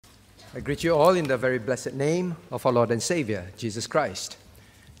I greet you all in the very blessed name of our Lord and Savior, Jesus Christ.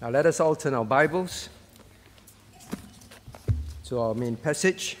 Now let us all turn our Bibles to our main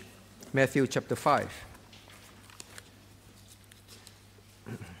passage, Matthew chapter 5.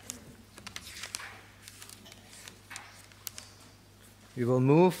 We will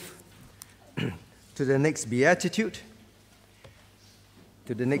move to the next beatitude,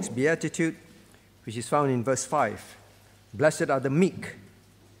 which is found in verse 5. Blessed are the meek,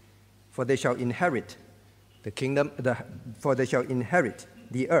 for they shall inherit the kingdom, for they shall inherit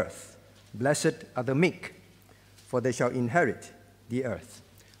the earth. Blessed are the meek, for they shall inherit the earth.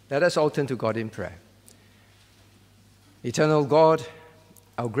 Let us all turn to God in prayer. Eternal God,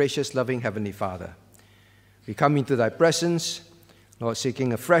 our gracious, loving Heavenly Father, we come into thy presence, Lord,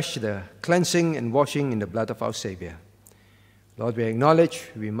 seeking afresh the cleansing and washing in the blood of our Savior. Lord, we acknowledge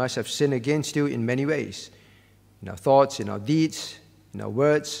we must have sinned against you in many ways, in our thoughts, in our deeds, in our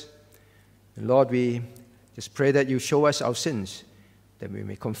words. And Lord, we just pray that you show us our sins, that we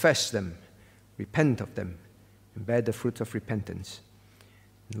may confess them, repent of them, and bear the fruit of repentance.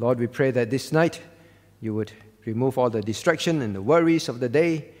 And Lord, we pray that this night you would remove all the distraction and the worries of the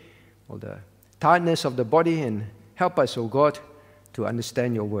day, all the tiredness of the body, and help us, O God, to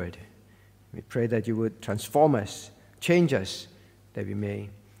understand your word. We pray that you would transform us, change us, that we may,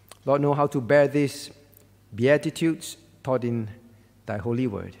 Lord, know how to bear these beatitudes taught in thy holy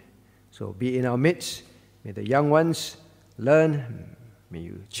word. So be in our midst. May the young ones learn. May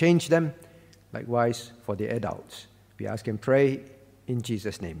you change them. Likewise for the adults. We ask and pray in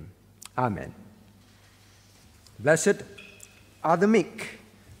Jesus' name. Amen. Blessed are the meek.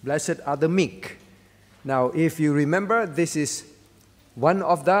 Blessed are the meek. Now, if you remember, this is one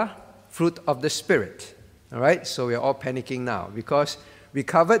of the fruit of the Spirit. All right? So we are all panicking now because we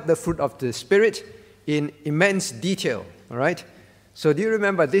covered the fruit of the Spirit in immense detail. All right? So do you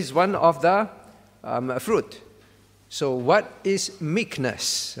remember this is one of the fruit? So what is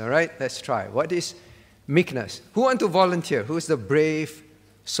meekness? All right, let's try. What is meekness? Who want to volunteer? Who is the brave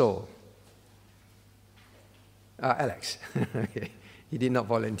soul? Alex. Okay, he did not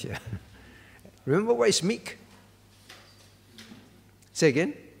volunteer. Remember what is meek? Say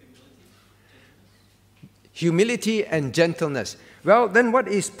again. Humility and gentleness. Well, then what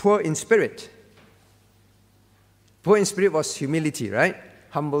is poor in spirit? Poor in spirit was humility, right?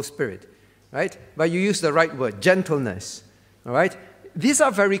 Humble spirit, right? But you use the right word, gentleness, all right? These are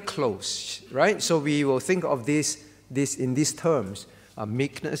very close, right? So we will think of this in these terms.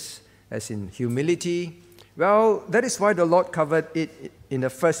 Meekness as in humility. Well, that is why the Lord covered it in the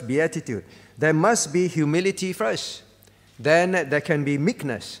first beatitude. There must be humility first. Then there can be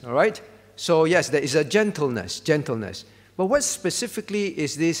meekness, all right? So yes, there is a gentleness. But what specifically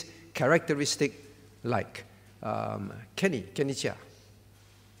is this characteristic like? Kenny Chia.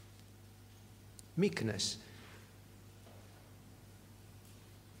 Meekness.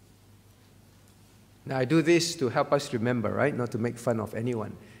 Now I do this to help us remember, right? Not to make fun of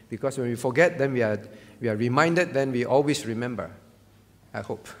anyone. Because when we forget, then we are reminded, then we always remember. I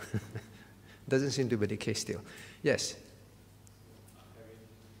hope. Doesn't seem to be the case still. Yes.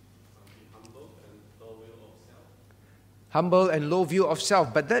 Humble and low view of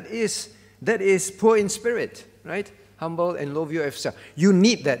self. But that is poor in spirit, right? Humble and low view of self. You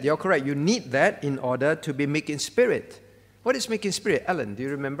need that. You're correct. You need that in order to be meek in spirit. What is meek in spirit? Alan, do you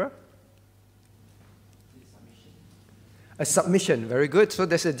remember? A submission. Very good. So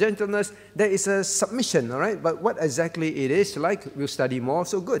there's a gentleness. There is a submission, all right? But what exactly it is like, we'll study more.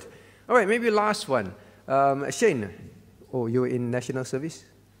 So good. All right, maybe last one. Shane. Oh, you're in national service?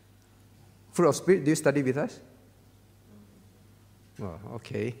 Fruit of spirit. Do you study with us? Oh,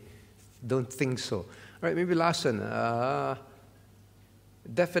 okay. Don't think so. All right, maybe last one.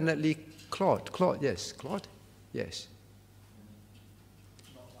 Definitely Claude. Claude, yes. Claude? Yes.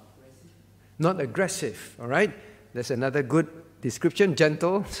 Not aggressive, all right? That's another good description.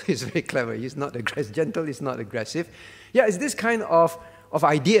 Gentle. He's very clever. He's not aggressive. Gentle is not aggressive. Yeah, it's this kind of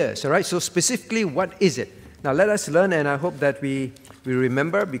ideas, all right? So specifically, what is it? Now, let us learn, and I hope that we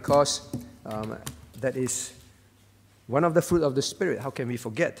remember because that is one of the fruit of the Spirit. How can we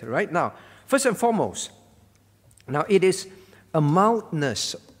forget, right? Now, first and foremost, now it is a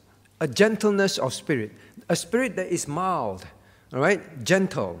mildness, a gentleness of spirit, a spirit that is mild, all right,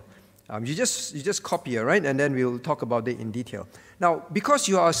 gentle. You just copy it, right? And then we'll talk about it in detail. Now, because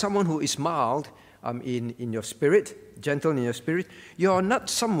you are someone who is mild in your spirit, gentle in your spirit, you are not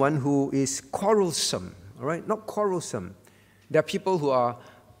someone who is quarrelsome, all right? Not quarrelsome. There are people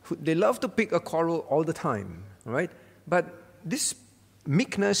who they love to pick a quarrel all the time, all right? But this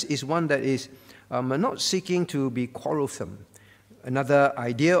meekness is one that is not seeking to be quarrelsome. Another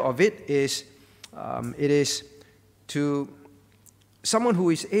idea of it is to someone who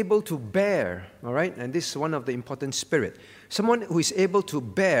is able to bear, all right? And this is one of the important spirit. Someone who is able to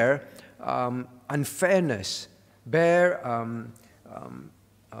bear unfairness, bear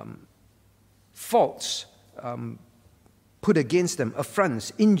faults put against them,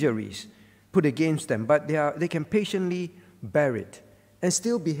 affronts, injuries put against them, but they can patiently bear it and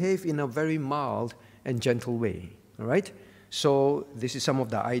still behave in a very mild and gentle way, all right? So this is some of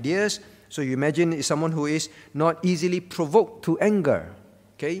the ideas. So you imagine it's someone who is not easily provoked to anger,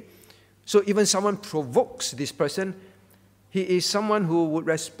 okay? So even someone provokes this person, he is someone who would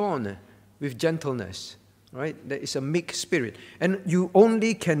respond with gentleness, right? There is a meek spirit. And you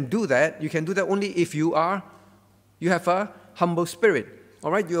only can do that, you can do that only if you have a humble spirit,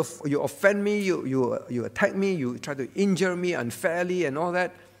 all right? You offend me, you attack me, you try to injure me unfairly and all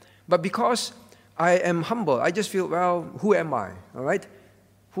that. But because I am humble, I just feel, well, who am I, all right?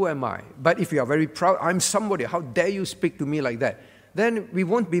 Who am I? But if you are very proud, I'm somebody, how dare you speak to me like that? Then we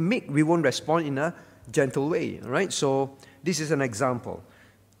won't be meek, we won't respond in a gentle way, all right? So this is an example.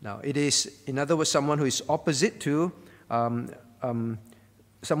 Now, it is, in other words, someone who is opposite to someone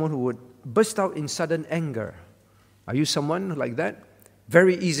who would burst out in sudden anger. Are you someone like that?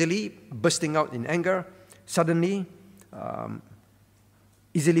 Very easily bursting out in anger, suddenly,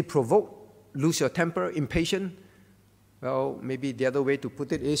 easily provoked, lose your temper, impatient. Well, maybe the other way to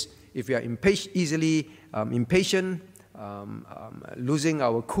put it is, if we are easily impatient, losing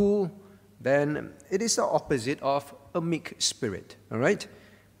our cool, then it is the opposite of a meek spirit, all right?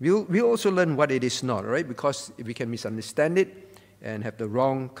 We'll also learn what it is not, all right? Because we can misunderstand it and have the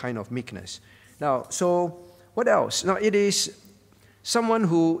wrong kind of meekness. Now, so what else? Now, it is someone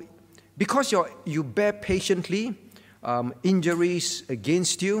who, because you bear patiently injuries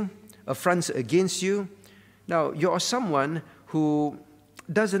against you, affronts against you. Now, you are someone who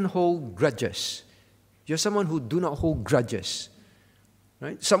doesn't hold grudges. You're someone who do not hold grudges,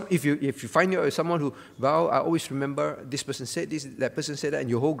 right? If you find you someone who, well, I always remember this person said this, that person said that, and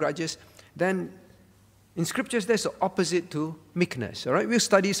you hold grudges, then in scriptures there's the opposite to meekness. All right, we'll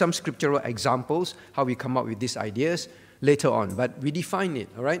study some scriptural examples, how we come up with these ideas later on, but we define it,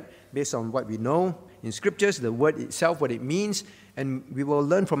 all right, based on what we know in scriptures, the word itself, what it means, and we will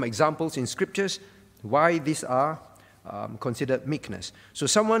learn from examples in scriptures why these are considered meekness. So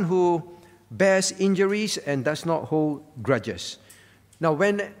someone who bears injuries and does not hold grudges. Now,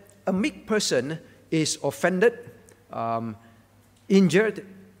 when a meek person is offended, injured,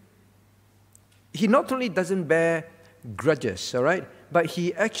 he not only doesn't bear grudges, all right, but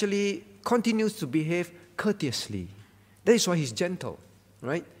he actually continues to behave courteously. That is why he's gentle,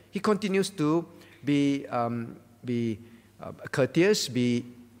 right? He continues to be courteous, be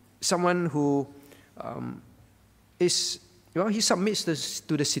someone who is, he submits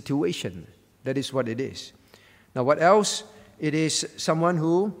to the situation. That is what it is. Now, what else? It is someone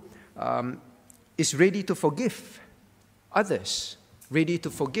who is ready to forgive others, ready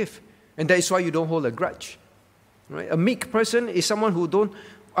to forgive. And that is why you don't hold a grudge. Right? A meek person is someone who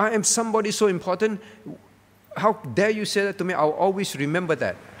I am somebody so important. How dare you say that to me? I'll always remember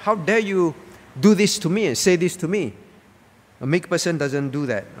that. How dare you do this to me and say this to me? A meek person doesn't do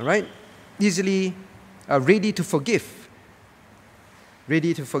that, all right? Easily ready to forgive.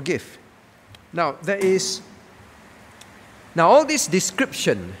 Ready to forgive. Now, all this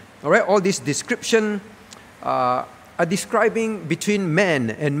description, all right, all this description are describing between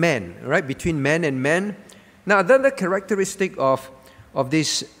man and man, right? Between man and man. Now, another characteristic of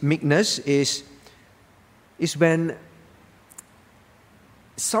this meekness is when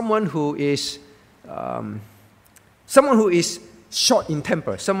someone who is short in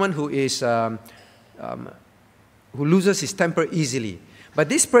temper, someone who is who loses his temper easily. But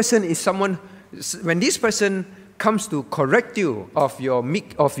this person is someone, when this person comes to correct you of your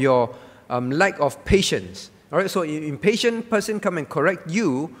lack of patience. All right, so an impatient person come and correct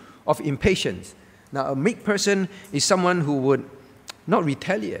you of impatience. Now, a meek person is someone who would not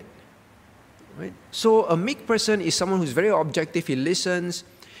retaliate. Right? So a meek person is someone who's very objective. He listens.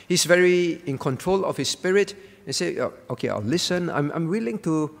 He's very in control of his spirit. And say, okay, I'll listen. I'm willing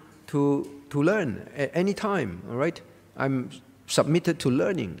to learn at any time. All right, I'm submitted to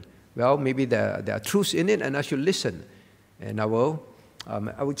learning. Well, maybe there are truths in it, and I should listen, and I will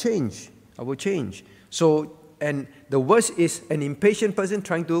change. I will change. So, and the worst is an impatient person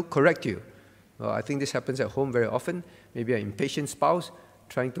trying to correct you. Well, I think this happens at home very often. Maybe an impatient spouse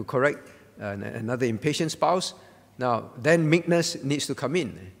trying to correct another impatient spouse. Now, then meekness needs to come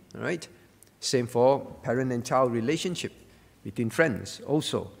in. All right. Same for parent and child relationship between friends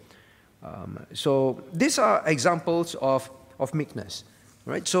also. So these are examples of of meekness.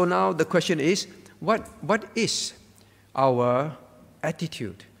 Right? So now the question is, what is our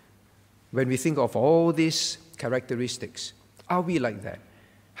attitude when we think of all these characteristics? Are we like that?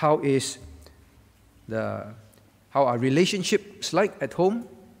 How are relationships like at home?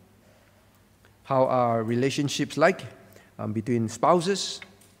 How are relationships like between spouses,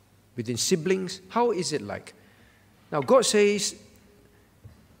 between siblings? How is it like? Now God says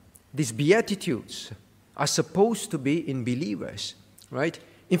these beatitudes are supposed to be in believers, right?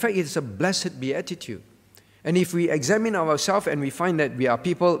 In fact, it's a blessed beatitude. And if we examine ourselves and we find that we are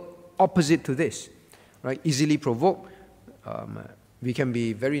people opposite to this, right? Easily provoked, we can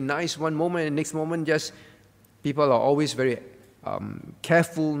be very nice one moment and next moment just people are always very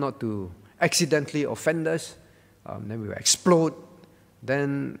careful not to accidentally offend us. Then we will explode.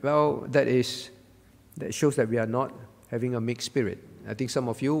 Then, well, that shows that we are not having a mixed spirit. I think some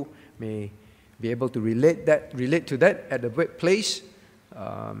of you may be able to relate to that at the workplace.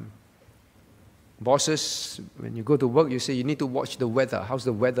 Bosses, when you go to work, you say you need to watch the weather. How's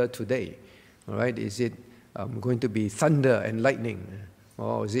the weather today? All right, is it going to be thunder and lightning?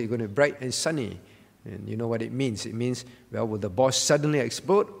 Or is it going to be bright and sunny? And you know what it means. It means, well, will the boss suddenly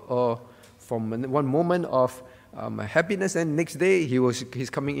explode? Or from one moment of happiness and next day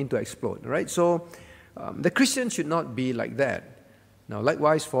he's coming in to explode, right? So the Christian should not be like that. Now,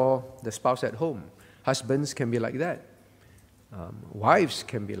 likewise for the spouse at home. Husbands can be like that. Wives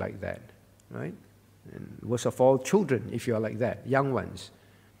can be like that, right? And worst of all, children, if you are like that, young ones.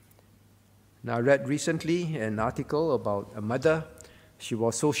 Now, I read recently an article about a mother. She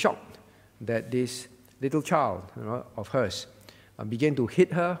was so shocked that this little child of hers began to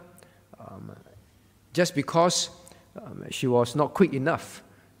hit her just because she was not quick enough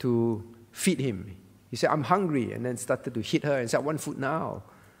to feed him. He said, "I'm hungry," and then started to hit her and said, "1 foot now."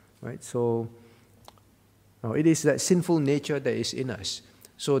 Right? So it is that sinful nature that is in us.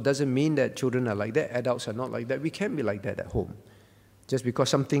 So it doesn't mean that children are like that, adults are not like that. We can be like that at home. Just because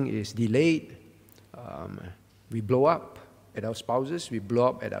something is delayed, we blow up at our spouses, we blow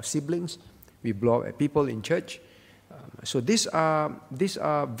up at our siblings, we blow up at people in church. So these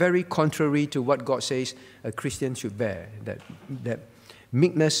are very contrary to what God says a Christian should bear, that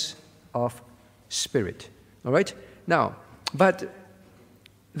meekness of spirit. All right? Now, but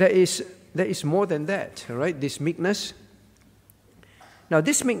there is more than that, all right? This meekness. Now,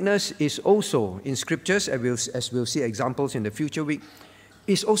 this meekness is also in scriptures, as we'll see examples in the future week,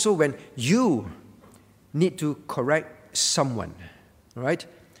 is also when you need to correct someone, all right?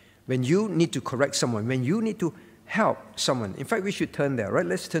 When you need to correct someone, when you need to help someone. In fact, we should turn there, right?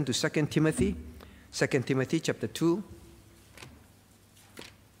 Let's turn to 2 Timothy chapter 2.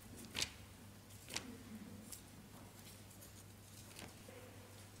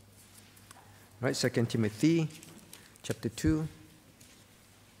 Right, 2 Timothy chapter 2,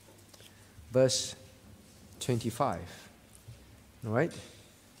 verse 25. All right?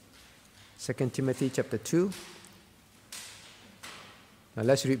 2 Timothy chapter 2. Now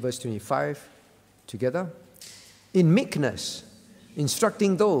let's read verse 25 together. In meekness,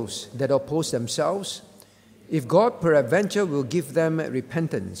 instructing those that oppose themselves, if God peradventure will give them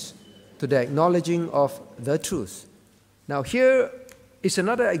repentance to the acknowledging of the truth. Now here is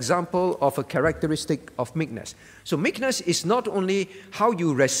another example of a characteristic of meekness. So meekness is not only how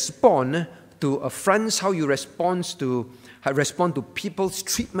you respond to affronts, how you respond to people's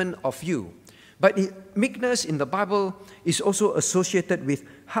treatment of you, but meekness in the Bible is also associated with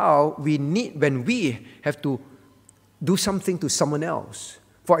how we need, when we have to do something to someone else.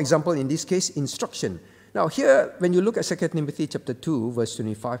 For example, in this case, instruction. Now here, when you look at 2 Timothy chapter 2, verse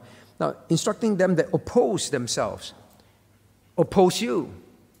 25, now instructing them that oppose themselves, oppose you.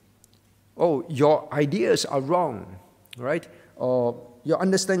 Oh, your ideas are wrong, right? Or your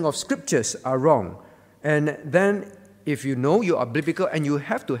understanding of scriptures are wrong. And then if you know you are biblical and you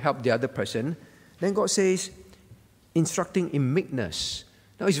have to help the other person, then God says, instructing in meekness.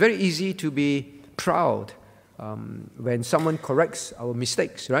 Now it's very easy to be proud when someone corrects our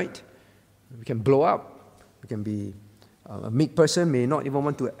mistakes, right? We can blow up. We can be, a meek person may not even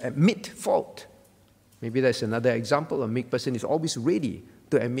want to admit fault. Maybe that's another example. A meek person is always ready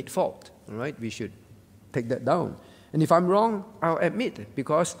to admit fault, all right? We should take that down. And if I'm wrong, I'll admit it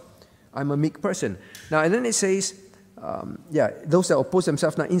because I'm a meek person. Now, and then it says, those that oppose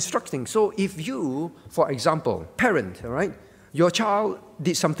themselves, now instructing. So if you, for example, parent, all right, your child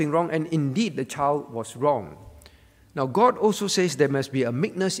did something wrong and indeed the child was wrong. Now, God also says there must be a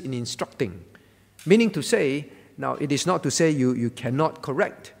meekness in instructing, meaning to say, now it is not to say you cannot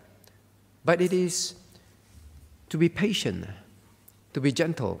correct, but it is to be patient, to be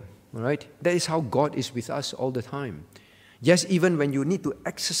gentle, all right? That is how God is with us all the time. Yes, even when you need to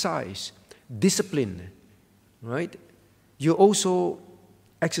exercise discipline, right? You also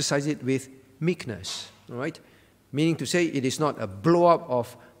exercise it with meekness, right? Meaning to say it is not a blow-up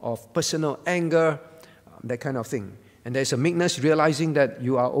of personal anger, that kind of thing. And there's a meekness realizing that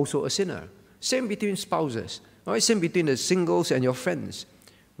you are also a sinner. Same between spouses, right? Same between the singles and your friends.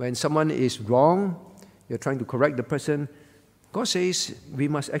 When someone is wrong, you're trying to correct the person, God says we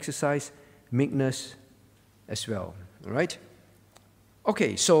must exercise meekness as well, all right?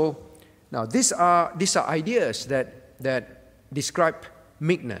 Okay, so now these are ideas that describe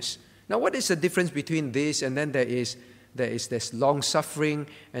meekness. Now, what is the difference between this and then there's long-suffering,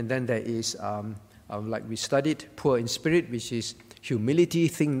 and then there is, like we studied, poor in spirit, which is humility,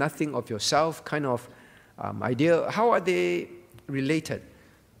 think nothing of yourself kind of idea. How are they related?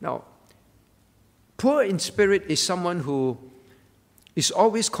 Now, poor in spirit is someone who is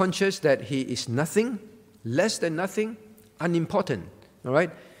always conscious that he is nothing, less than nothing, unimportant, all right?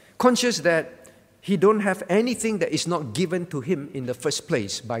 Conscious that he don't have anything that is not given to him in the first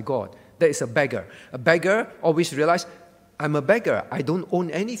place by God. That is a beggar. A beggar always realizes, I'm a beggar. I don't own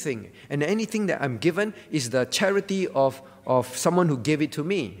anything. And anything that I'm given is the charity of someone who gave it to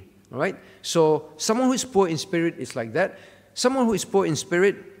me. All right? So someone who is poor in spirit is like that. Someone who is poor in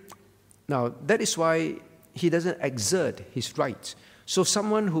spirit, now that is why he doesn't exert his rights. So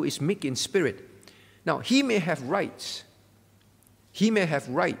someone who is meek in spirit, now he may have rights. He may have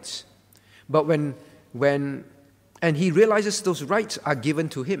rights. But when he realizes those rights are given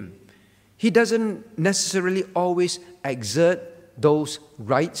to him, he doesn't necessarily always exert those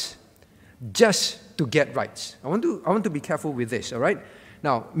rights just to get rights. I want to be careful with this, all right?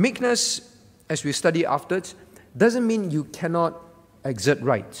 Now, meekness, as we study afterwards, doesn't mean you cannot exert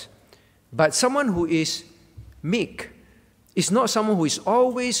rights. But someone who is meek is not someone who is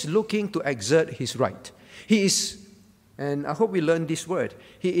always looking to exert his right. He is, and I hope we learn this word,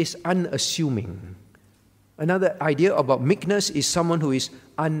 he is unassuming. Another idea about meekness is someone who is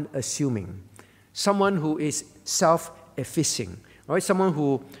unassuming. Someone who is self-effacing. Right? Someone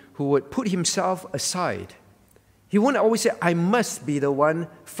who would put himself aside. He won't always say, I must be the one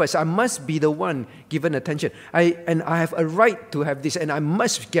first. I must be the one given attention. I have a right to have this and I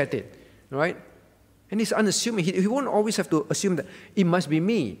must get it. Right? And he's unassuming. He won't always have to assume that it must be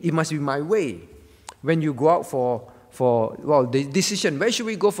me. It must be my way. When you go out for the decision, where should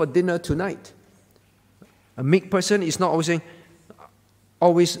we go for dinner tonight? A meek person is not always saying,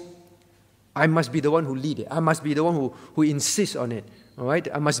 I must be the one who lead it. I must be the one who insists on it. All right?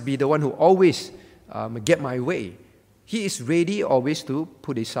 I must be the one who always get my way. He is ready always to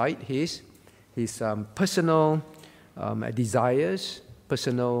put aside his personal desires,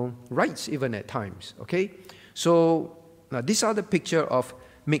 personal rights even at times. Okay? So now these are the picture of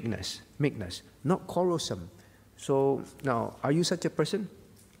meekness. Meekness, not quarrelsome. So now, are you such a person?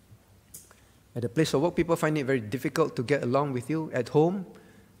 At the place of work, people find it very difficult to get along with you. At home,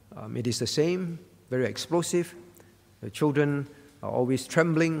 it is the same, very explosive. The children are always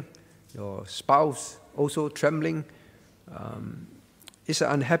trembling. Your spouse also trembling. It's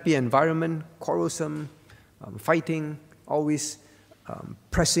an unhappy environment, quarrelsome, fighting, always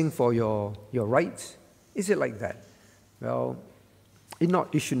pressing for your rights. Is it like that? Well,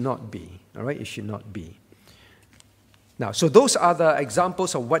 it should not be. All right, it should not be. Now, so those are the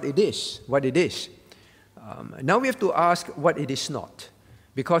examples of what it is. Now we have to ask what it is not,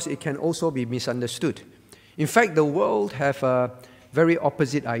 because it can also be misunderstood. In fact, the world have a very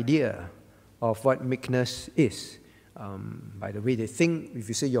opposite idea of what meekness is. By the way they think, if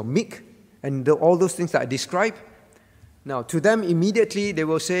you say you're meek, and all those things that I described, now to them immediately they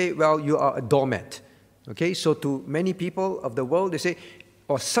will say, well, you are a doormat. Okay, so to many people of the world, they say,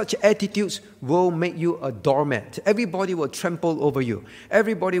 or such attitudes will make you a doormat. Everybody will trample over you.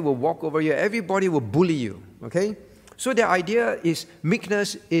 Everybody will walk over you. Everybody will bully you. Okay? So the idea is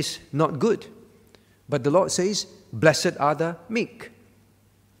meekness is not good. But the Lord says, blessed are the meek.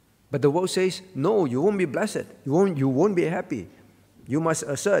 But the world says, no, you won't be blessed. You won't be happy. You must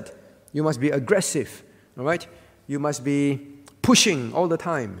assert. You must be aggressive. All right? You must be pushing all the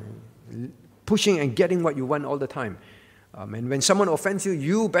time. Pushing and getting what you want all the time. And when someone offends you,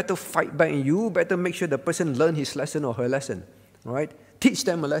 you better fight back and you better make sure the person learn his lesson or her lesson. All right? Teach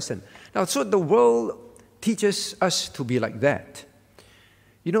them a lesson. Now, so the world teaches us to be like that.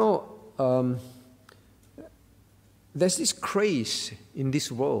 You know, there's this craze in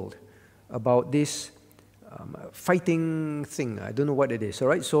this world about this fighting thing. I don't know what it is. All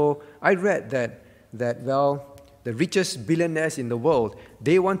right? So I read that well, the richest billionaires in the world,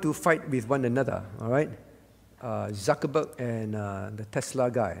 they want to fight with one another. All right? Zuckerberg and the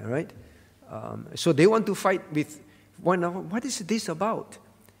Tesla guy, all right? So they want to fight what is this about?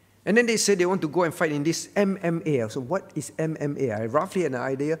 And then they say they want to go and fight in this MMA. So what is MMA? I roughly had an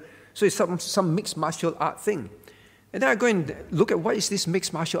idea. So it's some mixed martial art thing. And then I go and look at what is this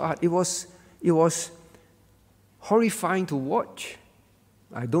mixed martial art. It was horrifying to watch.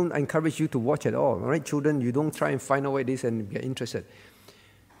 I don't encourage you to watch at all. All right, children, you don't try and find out what it is and get interested.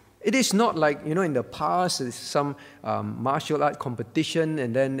 It is not like, in the past, there's some martial art competition,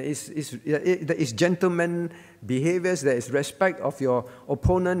 and then it's gentleman behaviors, there is respect of your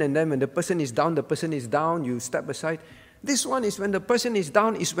opponent, and then when the person is down, you step aside. This one is when the person is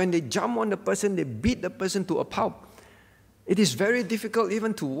down, is when they jump on the person, they beat the person to a pulp. It is very difficult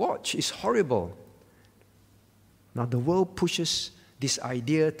even to watch. It's horrible. Now, the world pushes this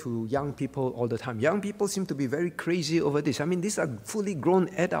idea to young people all the time. Young people seem to be very crazy over this. I mean, these are fully grown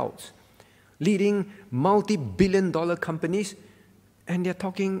adults leading multi-billion-dollar companies, and they're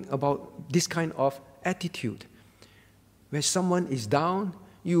talking about this kind of attitude. Where someone is down,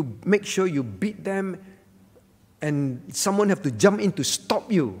 you make sure you beat them, and someone have to jump in to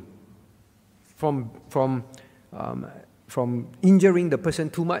stop you from injuring the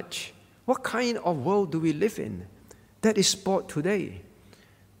person too much. What kind of world do we live in? That is sport today.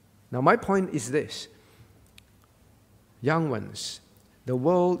 Now, my point is this. Young ones, the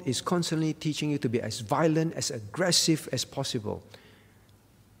world is constantly teaching you to be as violent, as aggressive as possible.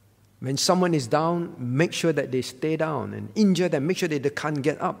 When someone is down, make sure that they stay down, and injure them, make sure that they can't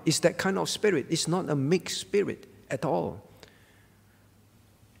get up. It's that kind of spirit. It's not a mixed spirit at all.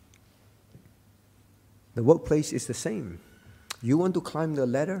 The workplace is the same. You want to climb the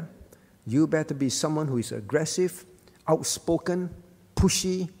ladder, you better be someone who is aggressive, outspoken,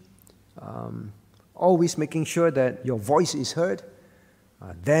 pushy, always making sure that your voice is heard,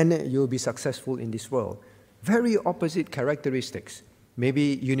 then you'll be successful in this world. Very opposite characteristics.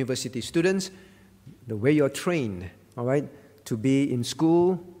 Maybe university students, the way you're trained, all right, to be in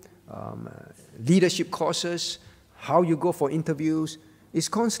school, leadership courses, how you go for interviews, is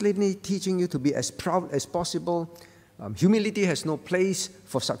constantly teaching you to be as proud as possible. Humility has no place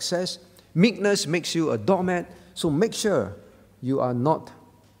for success. Meekness makes you a doormat. So make sure you are not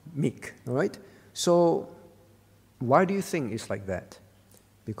meek, all right? So why do you think it's like that?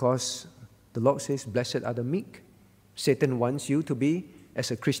 Because the Lord says, blessed are the meek. Satan wants you to be, as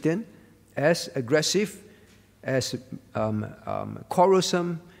a Christian, as aggressive, as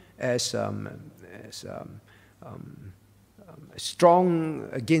quarrelsome, as strong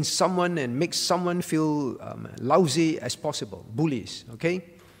against someone and make someone feel lousy as possible, bullies, okay?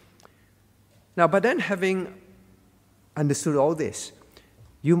 Now, but then having understood all this,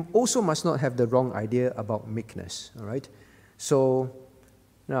 you also must not have the wrong idea about meekness, all right? So,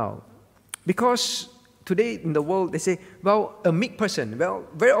 now, because today in the world, they say, well, a meek person, well,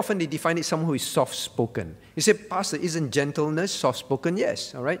 very often they define it someone who is soft-spoken. You say, Pastor, isn't gentleness soft-spoken?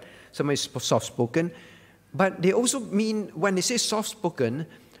 Yes, all right? Someone is soft-spoken. But they also mean, when they say soft-spoken,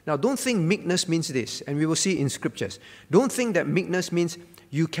 now don't think meekness means this, and we will see in scriptures. Don't think that meekness means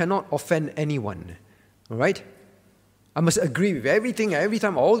you cannot offend anyone, all right? I must agree with everything, every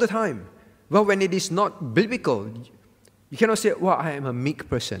time, all the time. Well, when it is not biblical, you cannot say, well, I am a meek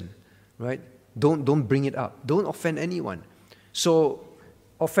person, right? Don't bring it up. Don't offend anyone. So,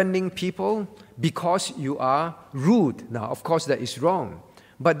 offending people because you are rude. Now, of course, that is wrong.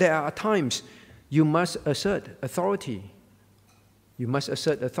 But there are times you must assert authority. You must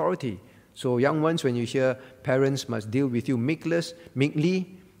assert authority. So, young ones, when you hear parents must deal with you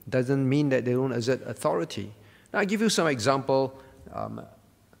meekly, doesn't mean that they don't assert authority. Now, I'll give you some example.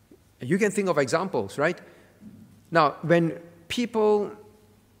 You can think of examples, right? Now, when people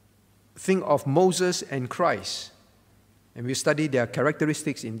think of Moses and Christ, and we study their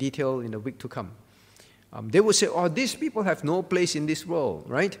characteristics in detail in the week to come, they will say, oh, these people have no place in this world,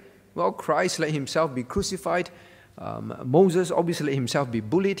 right? Well, Christ let himself be crucified. Moses obviously let himself be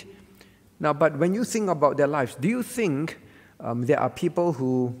bullied. Now, but when you think about their lives, do you think there are people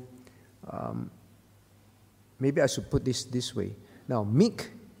who, maybe I should put this way. Now, meek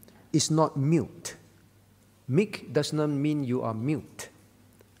is not mute. Meek does not mean you are mute.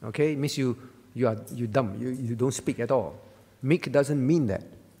 Okay? It means you're dumb. You don't speak at all. Meek doesn't mean that.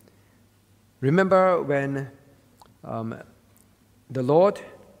 Remember when the Lord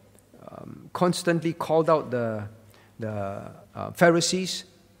constantly called out the Pharisees,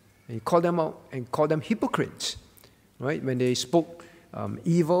 and he called them out and called them hypocrites, right? When they spoke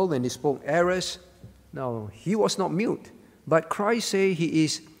evil, when they spoke errors. Now, he was not mute, but Christ said he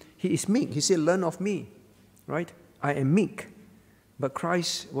is meek. He said, learn of me, right? I am meek. But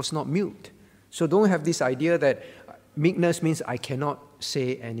Christ was not mute. So don't have this idea that meekness means I cannot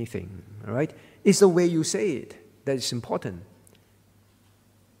say anything, all right? It's the way you say it. that is important.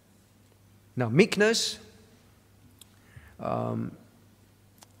 Now, meekness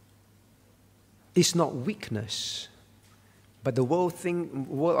is not weakness. But the world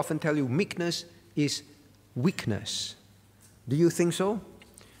often tell you meekness is weakness. Do you think so?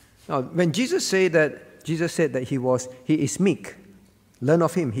 Now, when Jesus said that he is meek. Learn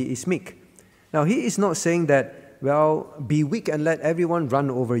of him, he is meek. Now, he is not saying that, well, be weak and let everyone run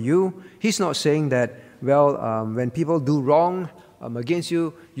over you. He's not saying that, well, when people do wrong against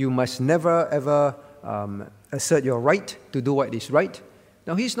you, you must never ever assert your right to do what is right.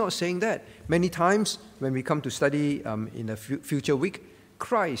 Now, he's not saying that. Many times when we come to study in the future week,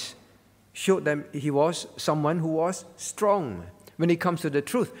 Christ showed them he was someone who was strong when it comes to the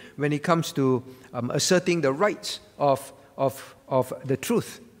truth, when it comes to asserting the rights of the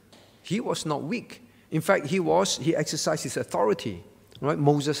truth. He was not weak. In fact, he exercised his authority. Right?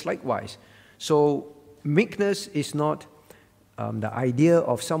 Moses likewise. So meekness is not the idea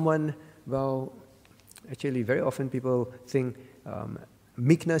of someone, well, actually very often people think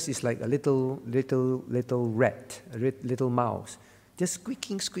meekness is like a little rat, a little mouse, just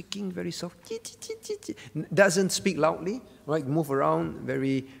squeaking very soft, doesn't speak loudly, right? Move around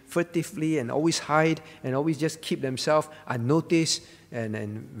very furtively and always hide and always just keep themselves unnoticed. And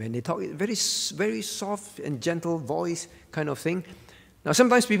when they talk, very very soft and gentle voice kind of thing. Now,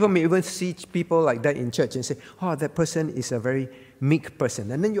 sometimes people may even see people like that in church and say, oh, that person is a very meek person.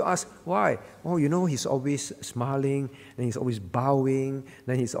 And then you ask, why? Oh, he's always smiling, and he's always bowing,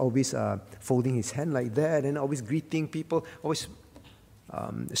 then he's always folding his hand like that, and always greeting people, always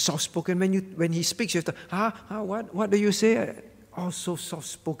soft-spoken. When he speaks, you have to, what do you say? Oh, so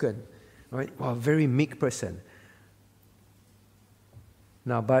soft-spoken. Right? Wow, very meek person.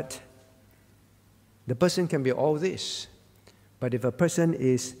 Now, but the person can be all this. But if a person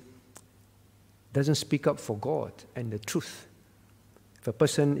doesn't speak up for God and the truth, if a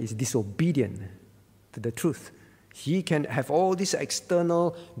person is disobedient to the truth, he can have all these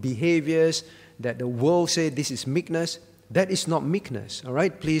external behaviors that the world say this is meekness. That is not meekness, all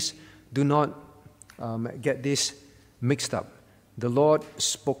right? Please do not get this mixed up. The Lord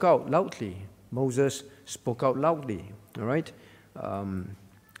spoke out loudly. Moses spoke out loudly, all right?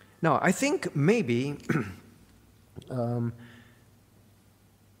 Now, I think maybe...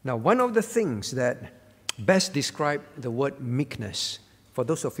 Now, one of the things that best describe the word meekness, for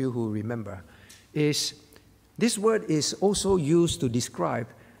those of you who remember, is this word is also used to describe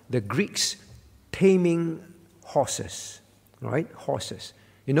the Greeks taming horses, right? Horses.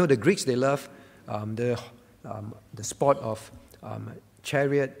 The Greeks, they love the sport of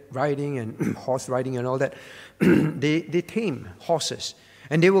chariot riding and horse riding and all that. They tame horses.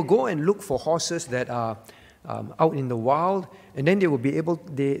 And they will go and look for horses that are out in the wild, and then they will be able,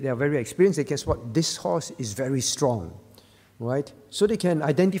 they are very experienced, they can spot this horse is very strong, right? So they can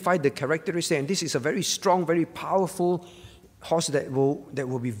identify the characteristics, and this is a very strong, very powerful horse that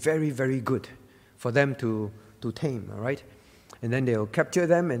will be very, very good for them to tame, all right? And then they'll capture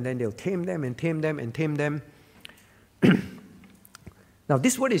them, and then they'll tame them, and tame them, and tame them. Now,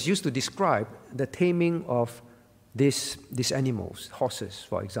 this word is used to describe the taming of these animals, horses,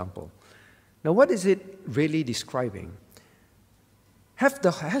 for example. Now, what is it really describing? Has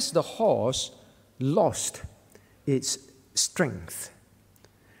the horse lost its strength?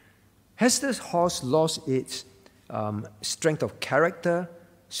 Has this horse lost its strength of character,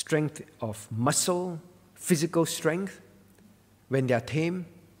 strength of muscle, physical strength when they are tame?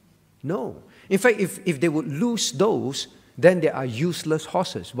 No. In fact, if they would lose those, then they are useless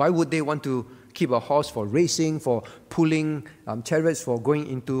horses. Why would they want to keep a horse for racing, for pulling chariots, for going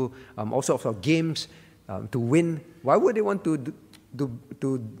into all sorts of games to win? Why would they want to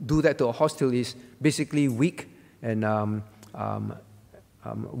do that to a horse till he's basically weak and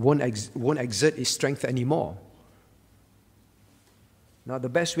won't exert his strength anymore? Now, the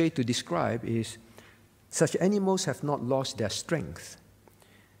best way to describe is such animals have not lost their strength,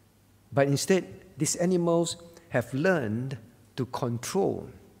 but instead these animals have learned to control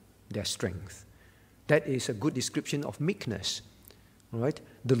their strength. That is a good description of meekness, right?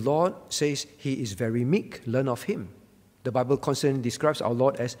 The Lord says he is very meek. Learn of him. The Bible constantly describes our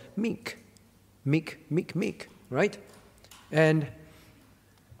Lord as meek. Meek, meek, meek, right? And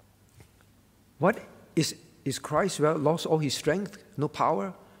what is Christ? Well, lost all his strength? No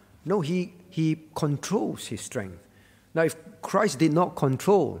power? No, he controls his strength. Now, if Christ did not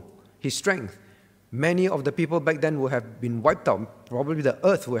control his strength, many of the people back then would have been wiped out. Probably the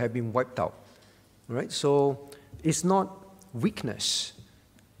earth would have been wiped out. Right? So it's not weakness,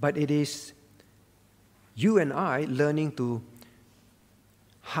 but it is you and I learning to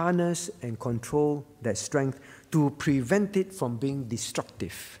harness and control that strength to prevent it from being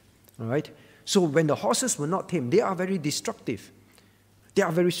destructive. All right? So when the horses were not tamed, they are very destructive. They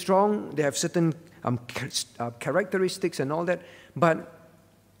are very strong. They have certain characteristics and all that, but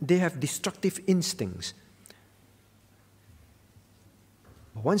they have destructive instincts.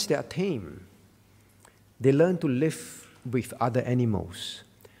 But once they are tamed, they learn to live with other animals.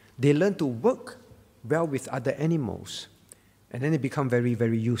 They learn to work well with other animals. And then they become very,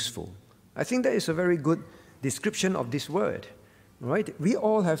 very useful. I think that is a very good description of this word. Right? We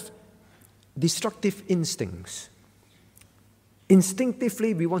all have destructive instincts.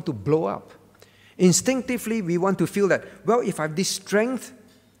 Instinctively, we want to blow up. Instinctively, we want to feel that, well, if I have this strength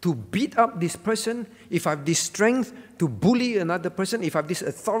to beat up this person, if I have this strength to bully another person, if I have this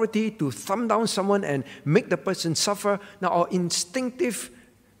authority to thumb down someone and make the person suffer, now our instinctive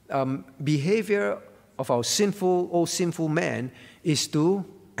behavior of our sinful man is to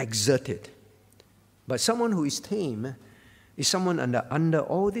exert it. But someone who is tame is someone under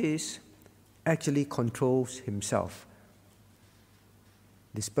all this actually controls himself.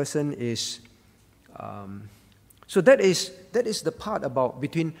 This person is... So that is the part about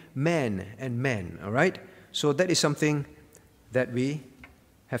between man and man, all right? So that is something that we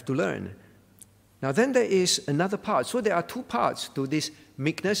have to learn. Now then there is another part. So there are two parts to this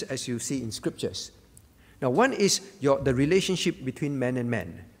meekness as you see in scriptures. Now one is the relationship between man and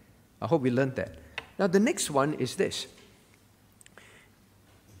man. I hope we learned that. Now the next one is this.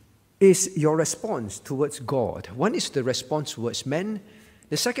 Is your response towards God. One is the response towards men.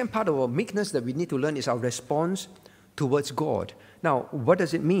 The second part of our meekness that we need to learn is our response towards God. Now, what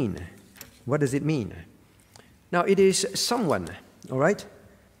does it mean? What does it mean? Now, it is someone, all right,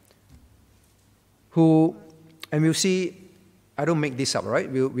 who, and we'll see, I don't make this up, all right?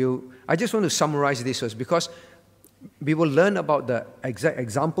 I just want to summarize this first because we will learn about the exact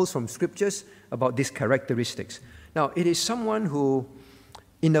examples from scriptures about these characteristics. Now, it is someone who,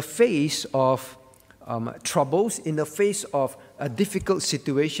 in the face of troubles, in the face of a difficult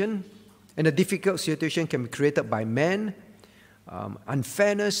situation, and a difficult situation can be created by man,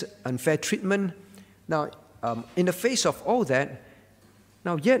 unfairness, unfair treatment. Now, in the face of all that,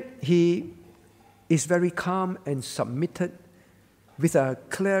 now yet he is very calm and submitted with a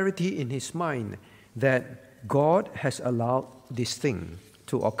clarity in his mind that God has allowed this thing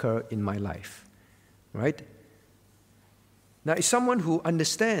to occur in my life, right? Now, it's someone who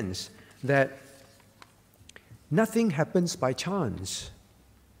understands that nothing happens by chance.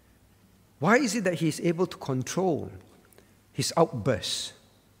 Why is it that he is able to control his outbursts,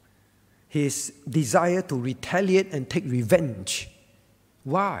 his desire to retaliate and take revenge?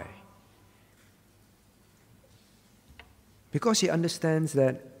 Why? Because he understands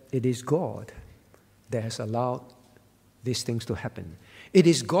that it is God that has allowed these things to happen. It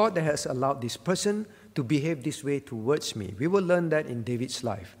is God that has allowed this person to behave this way towards me. We will learn that in David's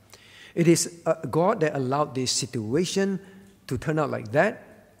life. It is God that allowed this situation to turn out like that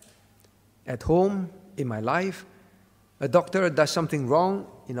at home, in my life. A doctor does something wrong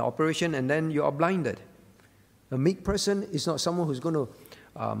in an operation and then you are blinded. A meek person is not someone who's going to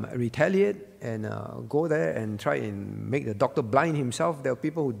retaliate and go there and try and make the doctor blind himself. There are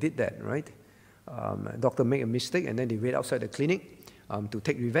people who did that, right? A doctor make a mistake and then they wait outside the clinic to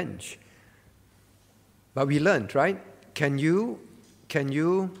take revenge. But we learned, right? Can you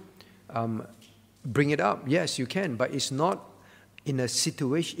bring it up? Yes, you can, but it's not in a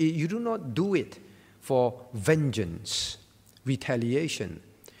situation, you do not do it for vengeance, retaliation.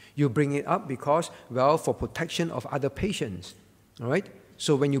 You bring it up because, well, for protection of other patients, all right?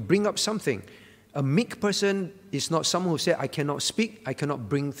 So when you bring up something, a meek person is not someone who says, I cannot speak, I cannot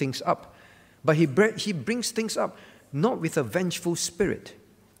bring things up. But he brings things up not with a vengeful spirit,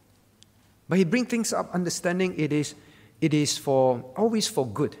 but he brings things up understanding it is always for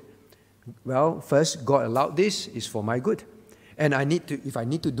good. Well, first, God allowed this, is for my good. And if I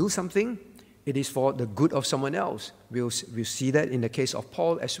need to do something, it is for the good of someone else. We'll see that in the case of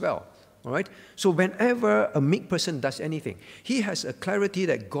Paul as well. All right? So whenever a meek person does anything, he has a clarity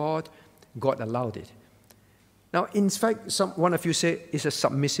that God allowed it. Now, in fact, one of you say it's a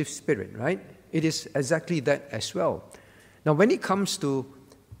submissive spirit, right? It is exactly that as well. Now, when it comes to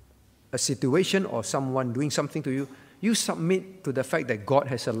a situation or someone doing something to you, you submit to the fact that God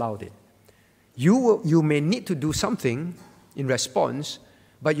has allowed it. You may need to do something in response,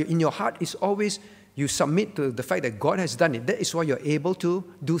 but in your heart is always you submit to the fact that God has done it. That is why you're able to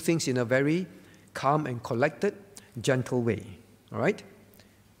do things in a very calm and collected, gentle way. All right?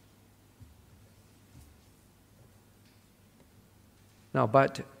 Now,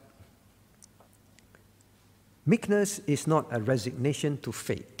 but meekness is not a resignation to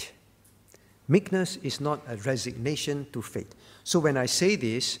fate. Meekness is not a resignation to fate. So when I say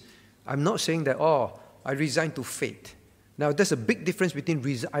this, I'm not saying that, oh, I resign to fate. Now, there's a big difference between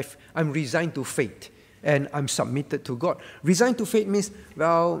I'm resigned to fate and I'm submitted to God. Resigned to fate means,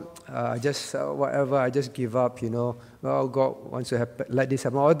 well, whatever, I just give up, Well, God wants to let this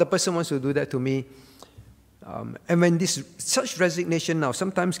happen, or the person wants to do that to me. And when such resignation now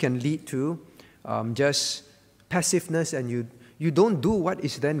sometimes can lead to just passiveness, and you don't do what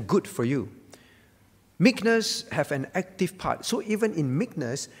is then good for you. Meekness have an active part. So even in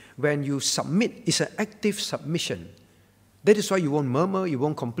meekness, when you submit, it's an active submission. That is why you won't murmur, you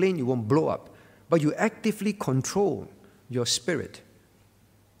won't complain, you won't blow up. But you actively control your spirit.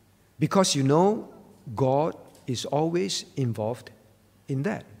 Because you know God is always involved in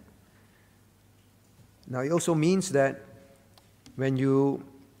that. Now it also means that when you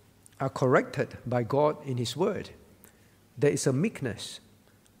are corrected by God in His Word, there is a meekness,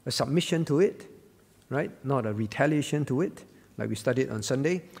 a submission to it, right? Not a retaliation to it, like we studied on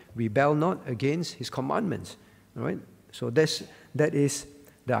Sunday. Rebel not against His commandments, all right? So that is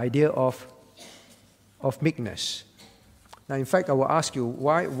the idea of meekness. Now, in fact, I will ask you,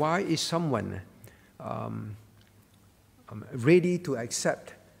 why is someone ready to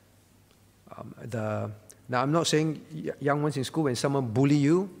accept Now, I'm not saying young ones in school, when someone bully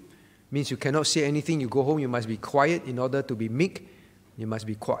you, means you cannot say anything, you go home, you must be quiet in order to be meek. You must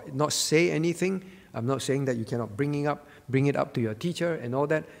be quiet, not say anything. I'm not saying that you cannot bring it up to your teacher and all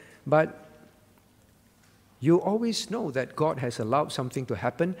that, but you always know that God has allowed something to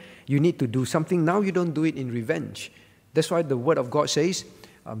happen. You need to do something. Now you don't do it in revenge. That's why the Word of God says,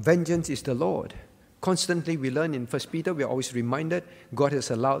 vengeance is the Lord. Constantly we learn in 1 Peter, we are always reminded, God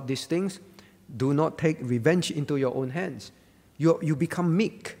has allowed these things. Do not take revenge into your own hands. You become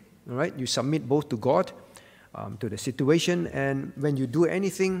meek, all right? You submit both to God, to the situation, and when you do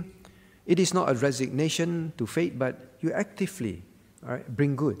anything, it is not a resignation to fate, but you actively, all right,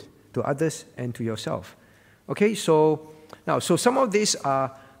 bring good to others and to yourself. Okay, so some of these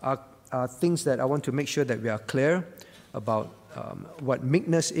are things that I want to make sure that we are clear about what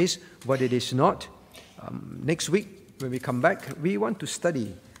meekness is, what it is not. Next week, when we come back, we want to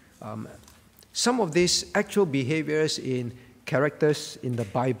study some of these actual behaviors in characters in the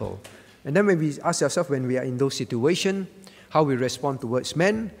Bible. And then when we ask ourselves, when we are in those situations, how we respond towards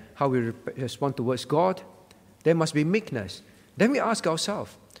men, how we respond towards God, there must be meekness. Then we ask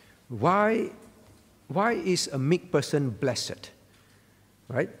ourselves, why is a meek person blessed?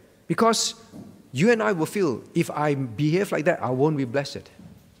 Right? Because you and I will feel, if I behave like that, I won't be blessed.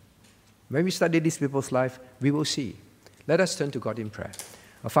 When we study these people's life, we will see. Let us turn to God in prayer.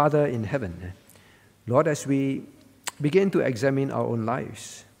 Our Father in heaven, Lord, as we begin to examine our own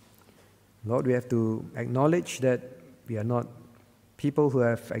lives, Lord, we have to acknowledge that we are not people who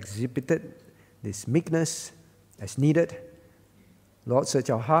have exhibited this meekness as needed. Lord, search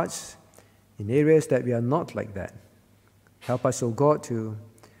our hearts in areas that we are not like that. Help us, O God, to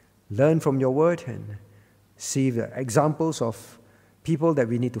learn from your word and see the examples of people that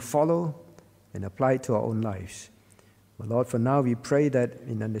we need to follow and apply it to our own lives. But Lord, for now we pray that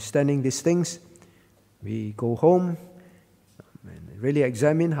in understanding these things, we go home and really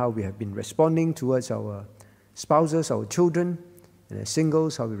examine how we have been responding towards our spouses, our children, and as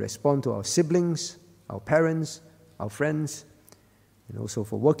singles, how we respond to our siblings, our parents, our friends, and also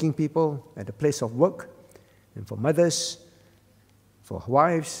for working people at the place of work, and for mothers, for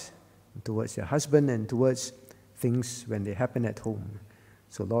wives, and towards their husband, and towards things when they happen at home.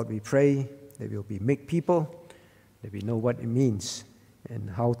 So Lord, we pray that we'll be meek people, that we know what it means and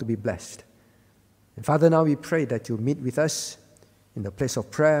how to be blessed. And Father, now we pray that you'll meet with us in the place of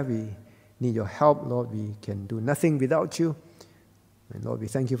prayer. We need your help, Lord. We can do nothing without you. And Lord, we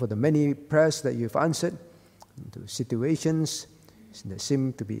thank you for the many prayers that you've answered into situations that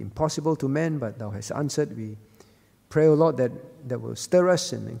seem to be impossible to men, but thou hast answered. We pray, O Lord, that will stir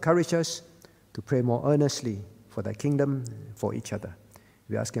us and encourage us to pray more earnestly for thy kingdom, for each other.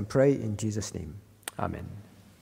 We ask and pray in Jesus' name. Amen.